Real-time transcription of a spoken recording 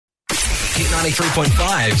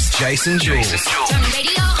93.5's Jase and Juelz.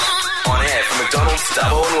 On air from McDonald's,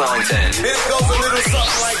 Dubbo and Wellington. It goes a little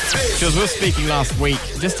something like this. Juelz, we were speaking last week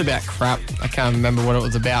just about crap. I can't remember what it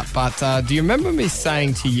was about, but do you remember me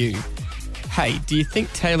saying to you, hey, do you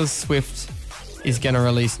think Taylor Swift is going to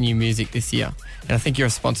release new music this year? And I think your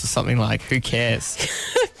response was something like, who cares?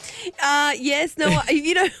 Yes, no,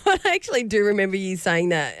 you know what? I actually do remember you saying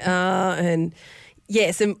that. And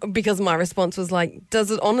yes, and because my response was like, do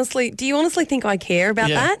you honestly think I care about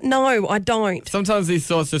that? No, I don't. Sometimes these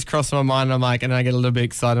thoughts just cross my mind and I'm like, and I get a little bit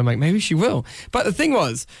excited. I'm like, maybe she will. But the thing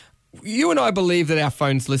was, you and I believe that our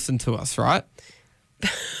phones listen to us, right?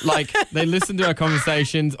 Like, they listen to our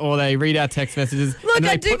conversations or they read our text messages. Look, and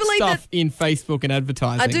I they do put believe stuff in Facebook and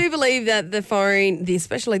advertising. I do believe that the phone,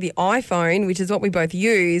 especially the iPhone, which is what we both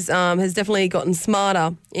use, has definitely gotten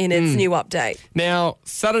smarter in its new update. Now,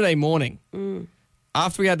 Saturday morning,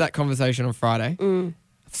 after we had that conversation on Friday,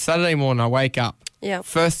 Saturday morning I wake up. Yeah.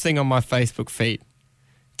 First thing on my Facebook feed,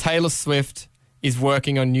 Taylor Swift is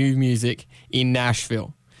working on new music in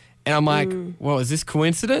Nashville. And I'm like, well, is this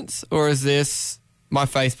coincidence or is this my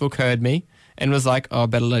Facebook heard me and was like, oh, I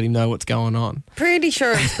better let him know what's going on? Pretty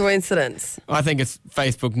sure it's coincidence. I think it's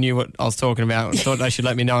Facebook knew what I was talking about and thought they should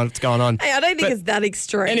let me know what's going on. Hey, I don't think it's that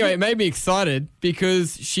extreme. Anyway, it made me excited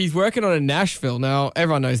because she's working on in Nashville. Now,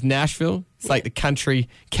 everyone knows Nashville. It's like the country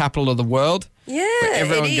capital of the world. Yeah, where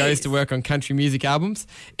everyone it goes is. to work on country music albums.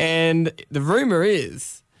 And the rumour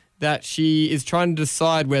is that she is trying to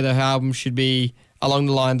decide whether her album should be along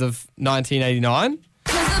the lines of 1989,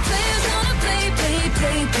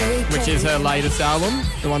 which is her latest album,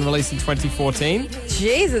 the one released in 2014.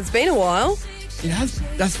 Jeez, it's been a while. It has.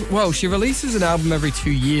 She releases an album every 2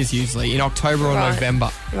 years usually, in October or November.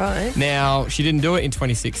 Right. Now, she didn't do it in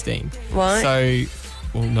 2016. Why? So,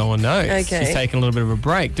 well, no one knows. Okay. She's taking a little bit of a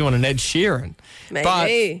break, doing an Ed Sheeran.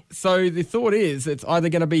 Maybe. But, so the thought is it's either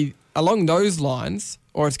going to be along those lines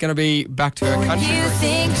or it's going to be back to her country roots.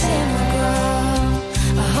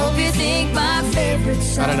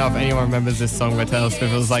 I don't know if anyone remembers this song by Taylor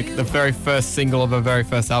Swift. It was like the very first single of her very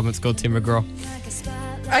first album. It's called Tim McGraw.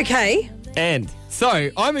 Okay. And so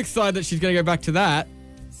I'm excited that she's going to go back to that.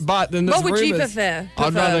 But then there's What would you rumours- prefer?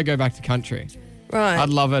 I'd rather go back to country. Right. I'd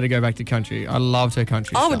love her to go back to country. I loved her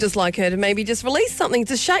country I would stuff. just like her to maybe just release something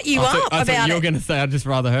to shut you I up thought about you were it. going to say I'd just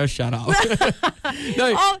rather her shut up.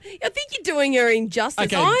 No. Oh, I think you're doing her injustice.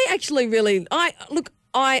 Okay. I actually really, I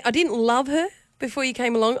didn't love her before you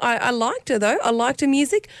came along. I liked her though. I liked her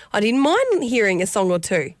music. I didn't mind hearing a song or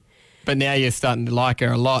two. But now you're starting to like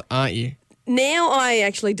her a lot, aren't you? Now I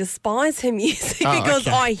actually despise her music because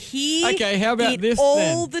okay. I hear Okay, how about it this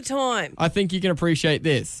all then? the time. I think you can appreciate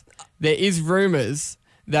this. There is rumours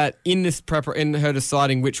that in her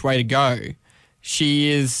deciding which way to go, she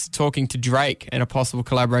is talking to Drake and a possible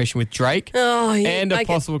collaboration with Drake and a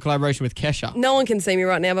possible collaboration with Kesha. No one can see me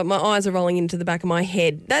right now, but my eyes are rolling into the back of my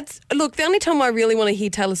head. Look, the only time I really want to hear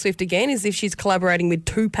Taylor Swift again is if she's collaborating with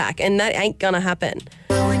Tupac, and that ain't going to happen.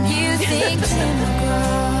 We're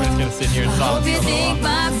just going to sit here in silence. You think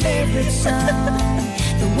my favorite song,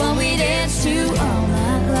 the one we dance to all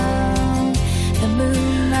night long, the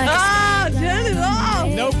moonlight. Turn it off!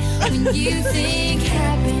 Nope. When you think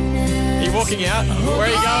happiness. Are you walking out? Where are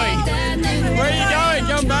you going? Where are you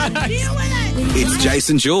going? Come back. It's Jase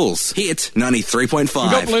and Juelz. Hit 93.5. We've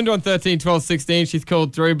got Belinda on 13, 12, 16. She's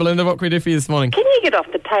called through. Belinda, what can we do for you this morning? Can you get off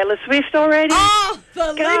the Taylor Swift already? Oh,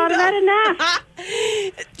 Belinda. God, I've had enough.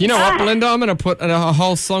 You know what, Belinda? I'm going to put a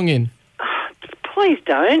whole song in. Please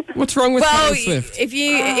don't. What's wrong with Well, Taylor Swift?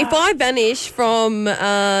 if I vanish from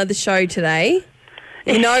the show today,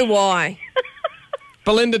 you know why.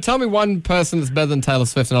 Belinda, tell me one person that's better than Taylor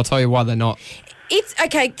Swift and I'll tell you why they're not. It's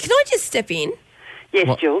okay. Can I just step in? Yes,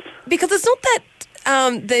 What? Jules. Because it's not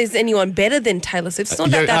that there's anyone better than Taylor Swift. It's not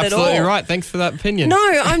You're that at all. absolutely right. Thanks for that opinion. No,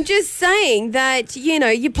 I'm just saying that,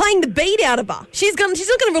 you're playing the beat out of her. She's not going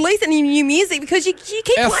to release any new music because you keep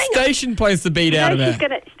Our playing her. station plays the beat out of her.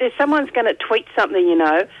 Someone's going to tweet something,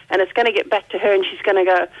 and it's going to get back to her, and she's going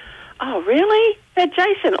to go, "Oh, really? That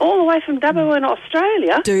Jason, all the way from Dubbo in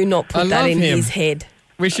Australia." Do not I put that love in him. his head.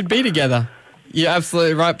 We should be together. You're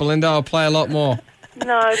absolutely right, Belinda. I'll play a lot more.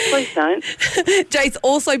 No, please don't. Jase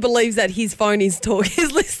also believes that his phone is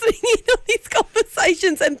listening in on his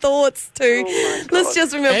conversations and thoughts too. Oh, my Let's God.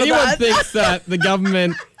 just remember Anyone that. thinks that the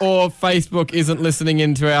government or Facebook isn't listening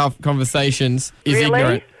into our conversations is Really?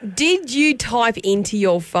 ignorant. Did you type into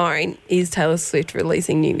your phone, is Taylor Swift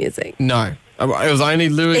releasing new music? No. It was only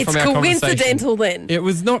literally It's from our conversation. coincidental then. It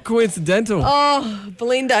was not coincidental. Oh,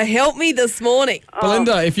 Belinda, help me this morning.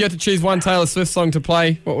 Belinda, if you had to choose one Taylor Swift song to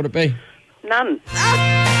play, what would it be? None.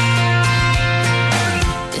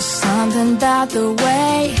 This song something about the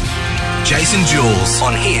way. Jase and Juelz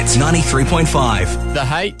on Hits 93.5. The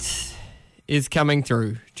hate is coming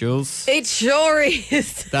through, Juelz. It sure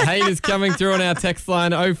is. The hate is coming through on our text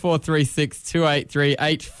line 0436 283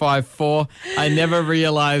 854. I never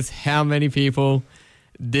realised how many people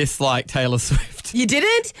dislike Taylor Swift. You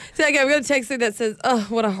didn't? So, okay, we've got a text through that says, oh,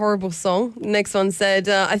 what a horrible song. Next one said,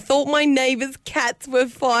 I thought my neighbour's cats were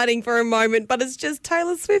fighting for a moment, but it's just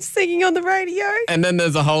Taylor Swift singing on the radio. And then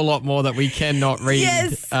there's a whole lot more that we cannot read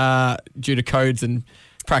Yes. Due to codes and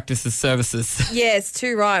practices services. Yes,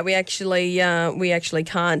 too right. We actually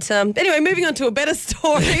can't. Anyway, moving on to a better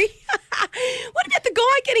story. What about the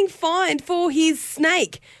guy getting fined for his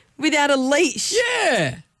snake without a leash?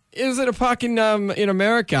 Yeah. It was at a park in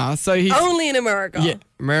America. So he's Only in America. Yeah,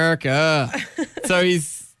 America. So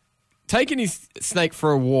he's taking his snake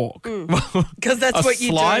for a walk. Because that's A what you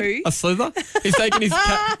slide, do. a slither. He's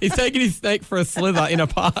taking his snake for a slither in a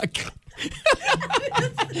park.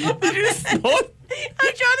 Did you snort?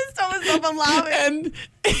 I'm trying to stop myself. I'm laughing.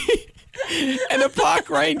 And the park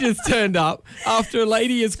rangers turned up after a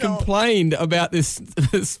lady has complained about this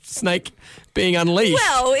snake being unleashed.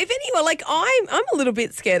 Well, if anyone, like I'm a little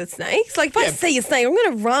bit scared of snakes. Like if I see a snake, I'm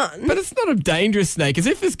going to run. But it's not a dangerous snake. As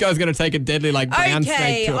if this guy's going to take a deadly brown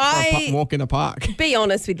Okay, snake for a walk in the park. Be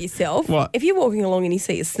honest with yourself. What? If you're walking along and you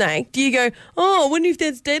see a snake, do you go, oh, I wonder if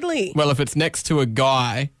that's deadly? Well, if it's next to a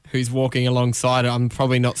guy who's walking alongside it, I'm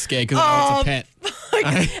probably not scared because I know it's a pet.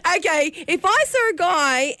 Okay, if I saw a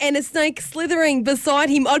guy and a snake slithering beside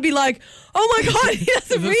him, I'd be like, oh my God, he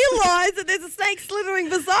doesn't realise that there's a snake slithering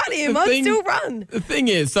beside him. I'd still run. The thing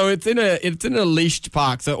is, so it's in a leashed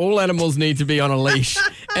park, so all animals need to be on a leash.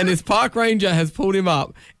 And this park ranger has pulled him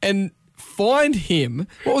up and fined him,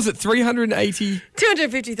 what was it, $353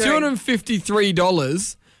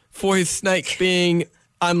 $253 for his snake being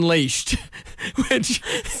unleashed, which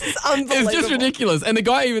is unbelievable. just ridiculous. And the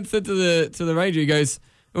guy even said to the ranger, he goes,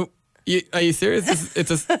 oh, are you serious?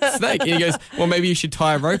 It's a snake. And he goes, well, maybe you should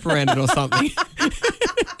tie a rope around it or something.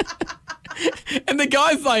 And the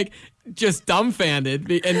guy's like just dumbfounded.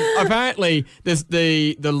 And apparently there's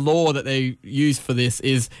the law that they use for this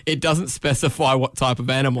is it doesn't specify what type of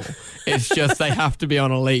animal. It's just they have to be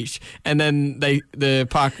on a leash. And then the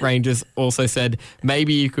park rangers also said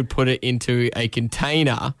maybe you could put it into a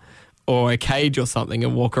container or a cage or something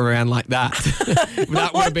and walk around like that.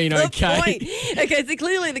 That would have been okay. Point? Okay, so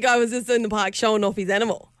clearly the guy was just in the park showing off his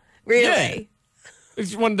animal. Really? Yeah. He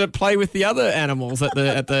just wanted to play with the other animals at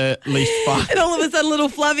the leash park. And all of a sudden little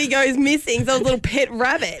Fluffy goes missing, so a little pet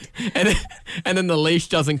rabbit. And then the leash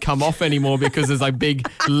doesn't come off anymore because there's a big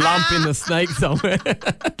lump in the snake somewhere.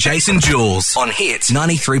 Jase and Juelz on Hits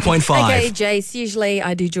 93.5. Okay, Jase, usually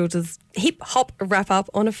I do George's hip-hop wrap-up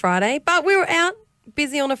on a Friday, but we were out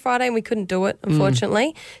busy on a Friday and we couldn't do it,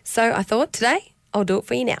 unfortunately. So I thought today I'll do it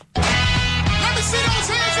for you now. Let me see those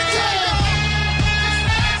hands again.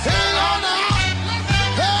 Hang on now.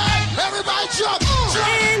 Hey, everybody jump.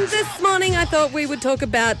 And this morning I thought we would talk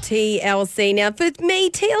about TLC. Now, for me,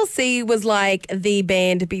 TLC was like the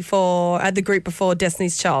band before, the group before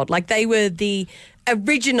Destiny's Child. Like they were the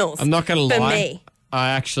originals. I'm not going to for lie. me.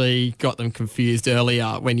 I actually got them confused earlier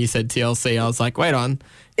when you said TLC. I was like, wait on.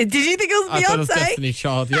 Did you think it was Beyonce? I thought it was Destiny's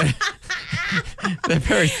Child, yeah. They're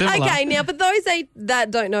very similar. Okay, now for those that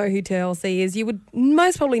don't know who TLC is, you would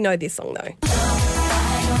most probably know this song though.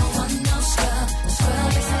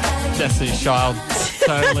 Destiny's Child,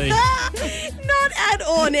 totally. Not at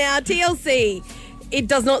all. Now, TLC, it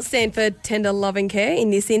does not stand for Tender Loving Care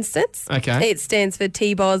in this instance. Okay. It stands for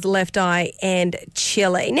T-Boz, Left Eye and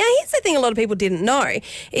Chili. Now, here's the thing a lot of people didn't know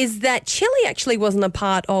is that Chili actually wasn't a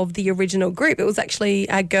part of the original group. It was actually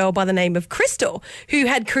a girl by the name of Crystal who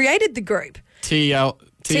had created the group.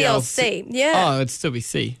 TLC, yeah. Oh, it'd still be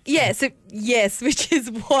C. Yes, which is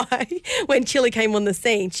why when Chili came on the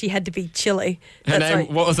scene, she had to be Chili. Her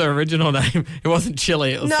name, what was her original name? It wasn't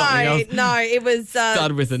Chili, it was something else. No, it was...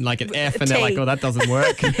 started with an F and they're T. like, oh, that doesn't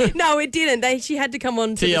work. No, it didn't. She had to come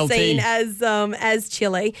on to TLT. the scene as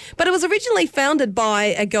Chili. But it was originally founded by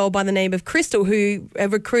a girl by the name of Crystal who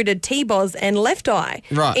recruited T-Boz and Left Eye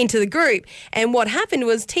into the group. And what happened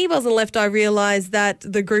was T-Boz and Left Eye realised that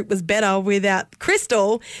the group was better without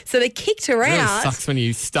Crystal, so they kicked her It really out. sucks when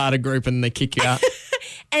you start a group and they kick you out.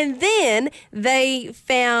 And then they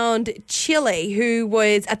found Chili, who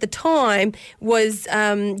was at the time was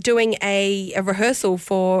doing a rehearsal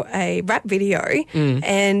for a rap video,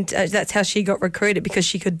 and that's how she got recruited because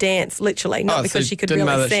she could dance, literally, not because she could didn't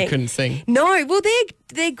really matter sing. That she couldn't sing. No, well,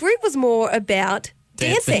 their group was more about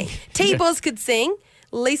dancing. Dancing. T-Boz could sing.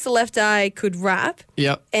 Lisa Left Eye could rap.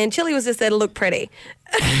 Yep. And Chili was just there to look pretty.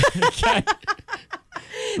 Okay.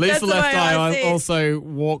 Lisa the Left way I Eye see it. also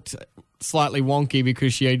walked slightly wonky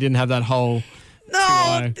because she didn't have that whole No,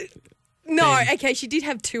 two-eye no. thing. Okay, she did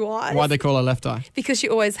have two eyes. Why'd they call her Left Eye? Because she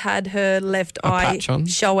always had her left eye patch on?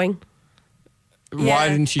 showing. Why Yeah,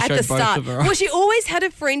 didn't she at show the both start. of her Well, eyes? she always had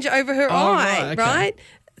a fringe over her eye, right, okay. right?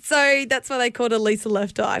 So that's why they called her Lisa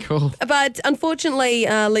Left Eye. Cool. But unfortunately,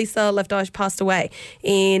 Lisa Left Eye passed away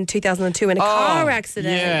in 2002 in a car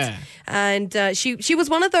accident. yeah. And she was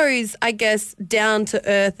one of those, I guess,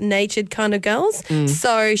 down-to-earth, natured kind of girls.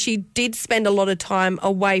 So she did spend a lot of time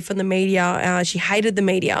away from the media. She hated the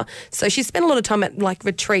media. So she spent a lot of time at, like,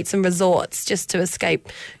 retreats and resorts just to escape,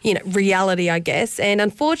 reality, I guess. And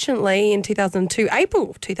unfortunately, in 2002,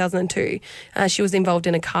 April 2002, she was involved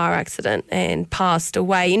in a car accident and passed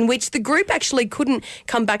away, in which the group actually couldn't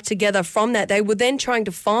come back together from that. They were then trying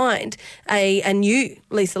to find a new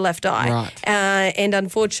Lisa Left Eye. Right. And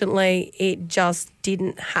unfortunately, it just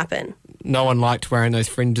didn't happen. No one liked wearing those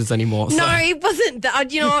fringes anymore. So. No, it wasn't.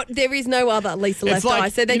 You know what? There is no other Lisa Left Eye,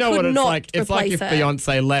 so they you know could what it's not like? It's like replace if her.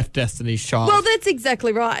 Beyonce left Destiny's Child. Well, that's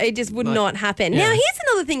exactly right. It just would not happen. yeah. Now, here's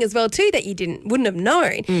another thing as well too that you wouldn't have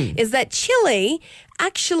known is that Chili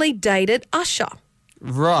actually dated Usher.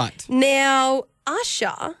 right. Now,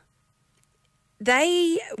 Usher,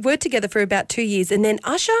 they were together for about 2 years, and then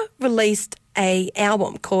Usher released a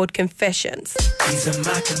album called Confessions. These are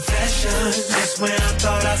my confessions. Just when I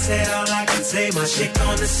thought I said all I can say, my chick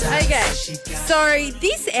on the side. Okay, She got so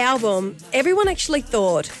this album, everyone actually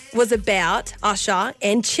thought was about Usher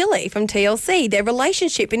and Chili from TLC, their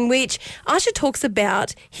relationship, in which Usher talks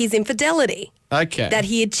about his infidelity. Okay. That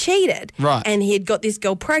he had cheated. Right. And he had got this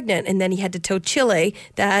girl pregnant, and then he had to tell Chili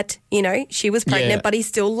that, she was pregnant, Yeah. but he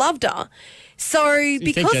still loved her. So you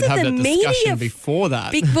because think they'd of have the that discussion media before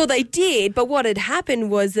that? Well, they did, but what had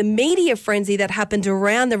happened was the media frenzy that happened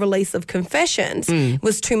around the release of Confessions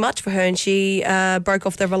was too much for her, and she broke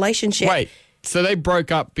off the relationship. Wait, so they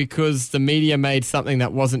broke up because the media made something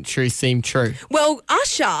that wasn't true seem true? Well,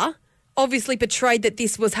 Usher obviously portrayed that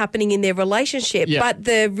this was happening in their relationship, Yeah. but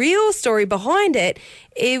the real story behind it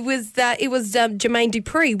was Jermaine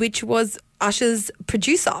Dupri, which was Usher's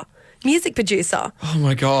producer, music producer. Oh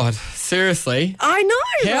my God, seriously? I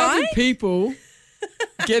know, How right? do people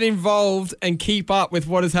get involved and keep up with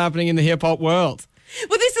what is happening in the hip hop world?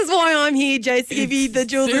 Well, this is why I'm here, Jase, to give you the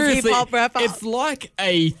Juelz Seriously, hip hop wrap up. It's like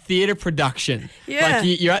a theatre production. Yeah.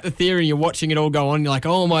 Like you're at the theatre and you're watching it all go on. You're like,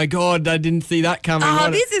 oh my God, I didn't see that coming. Oh,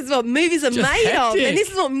 What- this is what movies are Just made of, hectic. and this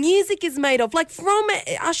is what music is made of. Like from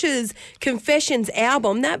Usher's Confessions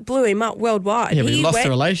album, that blew him up worldwide. Yeah, but he lost went-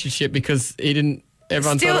 the relationship because he didn't.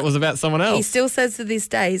 Everyone Still- thought it was about someone else. He still says to this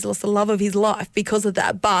day he's lost the love of his life because of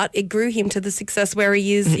that, but it grew him to the success where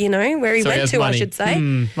he is, where he So went has to, money. I should say.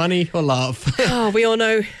 Money or love? Oh, we all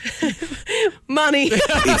know money.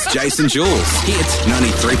 It's Jason Juelz. Hits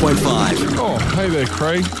 93.5. Oh, hey there,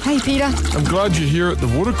 Craig. Hey, Peter. I'm glad you're here at the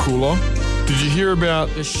water cooler. Did you hear about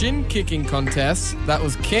The Shin-kicking contest that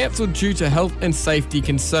was cancelled due to health and safety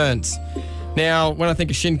concerns. Now, when I think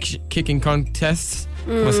of Shin-kicking contests,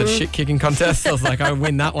 when I said shit-kicking contest, I was like, I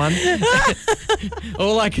win that one.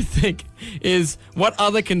 All I could think is, what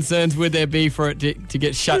other concerns would there be for it to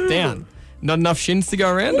get shut down? Not enough shins to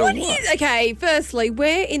go around, or what? Okay, firstly,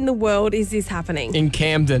 where in the world is this happening? In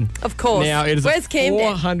Camden. Of course. Now, it is Where's a Camden?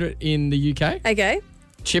 400 in the UK. Okay,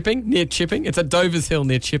 Near Chipping. It's at Dover's Hill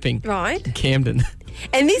near Chipping. right. Camden.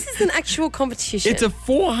 And this is an actual competition. It's a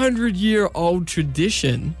 400-year-old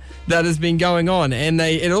tradition that has been going on, and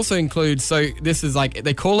it also includes. So this is like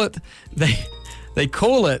they call it the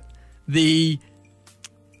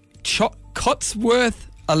Cotsworth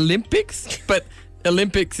Olympics, but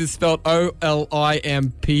Olympics is spelled Olympics.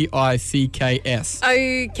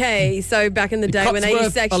 Okay, so back in the day when they used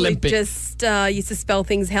Cotsworth to actually Olympics. just used to spell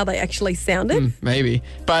things how they actually sounded. Maybe.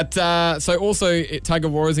 But so also tug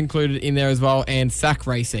of war is included in there as well, and sack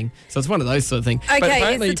racing. So it's one of those sort of things. But Okay, is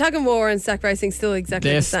apparently the tug and war and sack racing still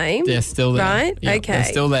exactly the same? They're still there. Right? Yeah, Okay. They're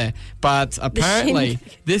still there. But apparently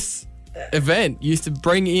this event used to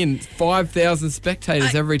bring in 5,000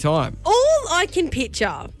 spectators every time. All I can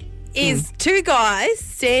picture is two guys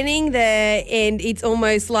standing there, and it's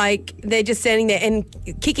almost like they're just standing there and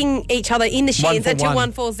kicking each other in the shins until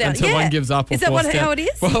one falls down. Until one gives up or Is that falls down. how it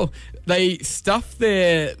is? Well, they stuff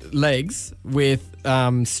their legs with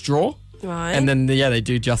straw. Right. And then, they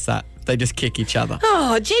do just that. They just kick each other.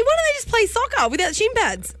 Oh, gee, why don't they just play soccer without shin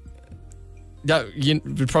pads? You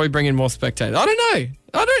would probably bring in more spectators. I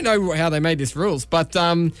don't know how they made this rules, but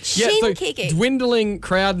Shin-kicking. Dwindling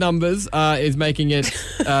crowd numbers is making it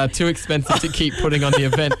too expensive to keep putting on the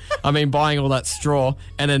event. I mean, buying all that straw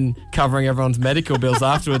and then covering everyone's medical bills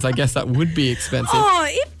afterwards, I guess that would be expensive. Oh,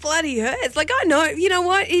 it bloody hurts. Like, I know, you know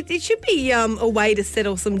what? It should be a way to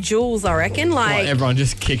settle some jewels, I reckon. Like, everyone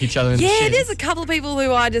just kick each other in the shins. Yeah, there's a couple of people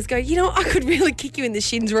who I just go, you know, I could really kick you in the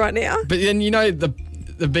shins right now. But then, you know, the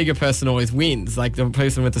bigger person always wins, like the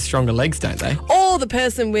person with the stronger legs, don't they? Or the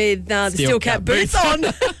person with the steel cap boots on.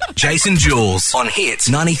 Jase and Juelz on Hits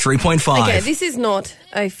 93.5. Okay, this is not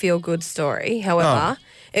a feel-good story. However,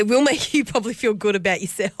 it will make you probably feel good about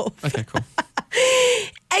yourself. Okay, cool.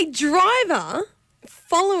 A driver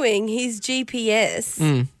following his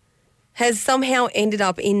GPS has somehow ended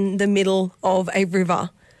up in the middle of a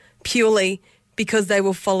river purely because they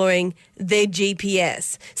were following their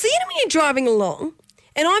GPS. So, you know when you're driving along,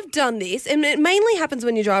 and I've done this, and it mainly happens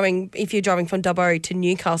when if you're driving from Dubbo to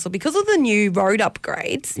Newcastle, because of the new road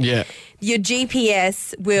upgrades. Yeah. Your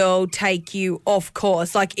GPS will take you off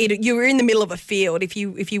course. Like you were in the middle of a field if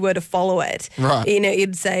you were to follow it. Right. You know,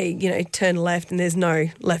 it'd say, you know, turn left, and there's no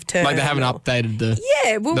left turn. Like they haven't updated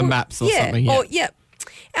the maps or something yet.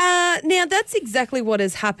 Now, that's exactly what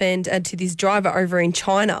has happened to this driver over in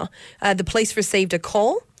China. The police received a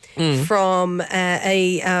call from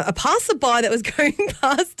a passerby that was going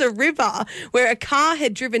past a river where a car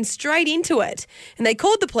had driven straight into it. And they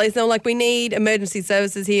called the police and they were like, we need emergency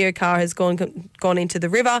services here. A car has gone into the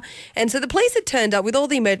river. And so the police had turned up with all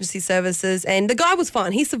the emergency services and the guy was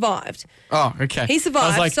fine. He survived. Oh, okay. He survived. I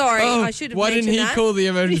was like, Sorry, I should have why mentioned didn't he that. call the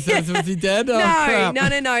emergency services? Was he dead? Oh, crap.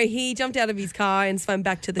 No. He jumped out of his car and swam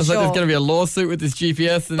back to the I was shore. like, there's going to be a lawsuit with this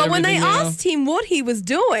GPS and But when they everything now. asked him what he was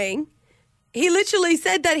doing, he literally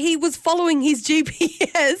said that he was following his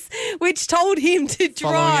GPS, which told him to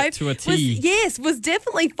drive. Following it to a T. Was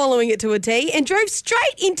definitely following it to a T and drove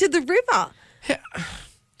straight into the river.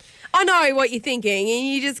 I know what you're thinking, and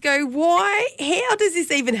you just go, why? How does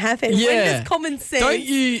this even happen? Yeah. When does common sense Are kick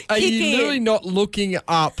you in? literally not looking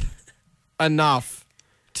up enough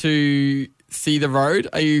to see the road?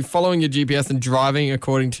 Are you following your GPS and driving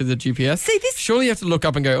according to the GPS? See, this- Surely you have to look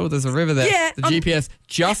up and go, oh, there's a river there. Yeah, the GPS,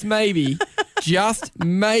 just maybe,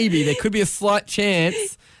 there could be a slight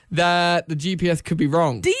chance that the GPS could be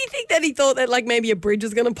wrong. Do you think that he thought that like maybe a bridge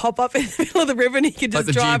was going to pop up in the middle of the river and he could just Like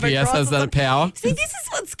the drive GPS across? has that power? See, this is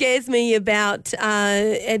what scares me about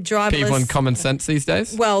driverless... People in common sense these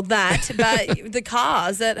days? Well, that, but the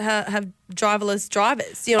cars that have driverless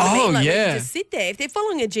drivers, you know what I Oh, mean? Like yeah. we can just sit there. If they're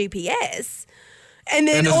following a GPS and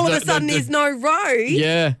then And all of there's a sudden there's no road.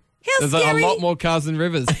 Yeah. How There's scary. a lot more cars than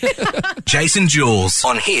rivers. Jase and Juelz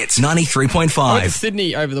on Hits I went to 93.5.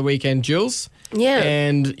 Sydney over the weekend, Jules. Yeah.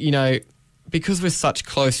 And, you know, because we're such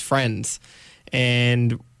close friends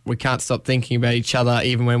and we can't stop thinking about each other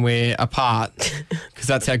even when we're apart, because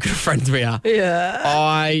that's how good friends we are. Yeah.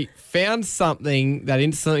 I found something that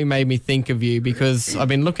instantly made me think of you because I've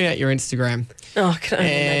been looking at your Instagram. Oh, can I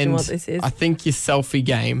imagine And what this is? I think your selfie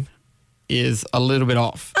game is a little bit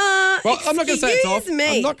off. Well, I'm not going to say it's off. excuse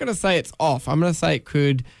me. I'm not going to say it's off. I'm going to say it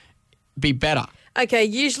could be better. Okay,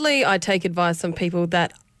 usually I take advice from people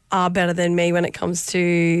that are better than me when it comes to,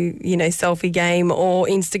 you know, selfie game or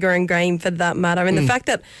Instagram game for that matter. And the fact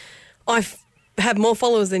that I have more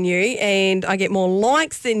followers than you and I get more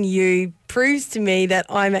likes than you proves to me that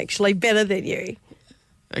I'm actually better than you.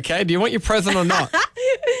 Okay, do you want your present or not?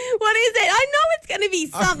 What is it? I know it's going to be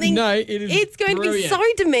something. no, it is It's going brilliant. to be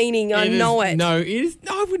so demeaning. I know it. No, it is.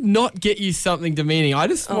 No, I would not get you something demeaning. I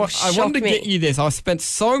wanted shock to me. get you this. I spent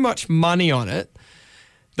so much money on it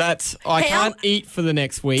that I can't eat for the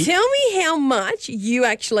next week. Tell me how much you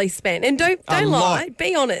actually spent, and don't A lie. lot.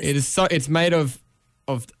 Be honest. It is so. It's made of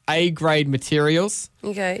A-grade materials.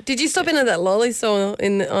 Okay. Did you stop in at that lolly store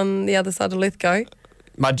on the other side of Lithgow?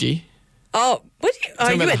 Mudgee. Oh, what? You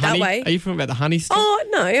Talking about went the that honey? way. Are you talking about the honey store? Oh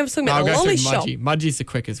no, I was talking No, about I'll the go lolly through shop. Mudgee. Mudgee's the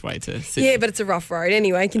quickest way to Sydney. Yeah, but it's a rough road.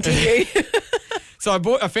 Anyway, continue. So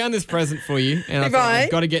I found this present for you, and I thought Right.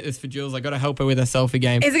 I've got to get this for Jules. I've got to help her with her selfie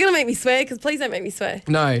game. Is it going to make me swear? Because please don't make me swear.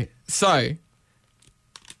 No. So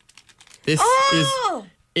this Oh!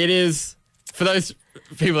 is for those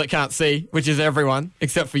people that can't see, which is everyone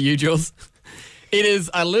except for you, Jules. It is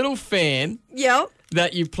a little fan Yep.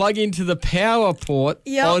 that you plug into the power port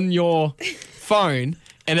Yep. on your phone,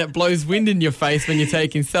 and it blows wind in your face when you're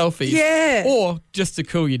taking selfies. Yeah. Or just to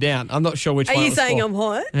cool you down. I'm not sure which Are one. you it was saying for. I'm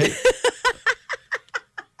hot?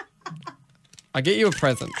 I get you a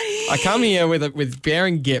present. I come here with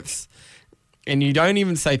bearing gifts, and you don't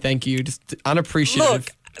even say thank you. Just unappreciative.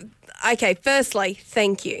 Look, Okay, firstly,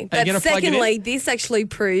 thank you. But gonna plug it in? secondly, this actually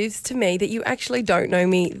proves to me that you actually don't know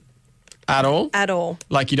me At all? at all.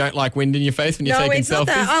 Like you don't like wind in your face when you're No, taking it's selfies? not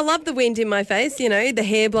that. I love the wind in my face, you know, the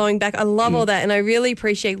hair blowing back. I love all that, and I really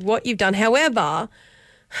appreciate what you've done. However,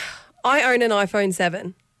 I own an iPhone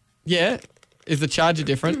 7. Yeah. Is the charger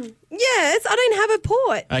different? Yes, I don't have a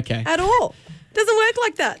port. Okay. At all. Doesn't work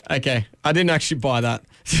like that. Okay. I didn't actually buy that.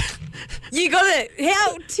 You got it.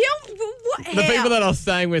 How? Tell what? How? The people that I was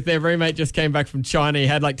staying with, their roommate just came back from China. He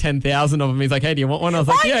had like 10,000 of them. He's like, hey, do you want one? I was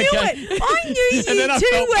like, yeah, I knew okay. it. I knew you And then I too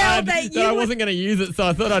felt well bad that you I were wasn't going to use it, so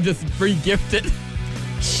I thought I'd just re-gift it.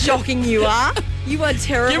 shocking. You are. You are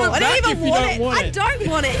terrible. Give it I back don't if even you want don't it. want I it. don't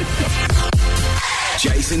want it.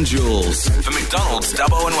 Jase and Juelz for McDonald's,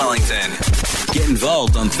 Dubbo and Wellington. Get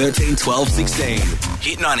involved on 13 12 16.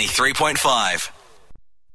 Hit 93.5.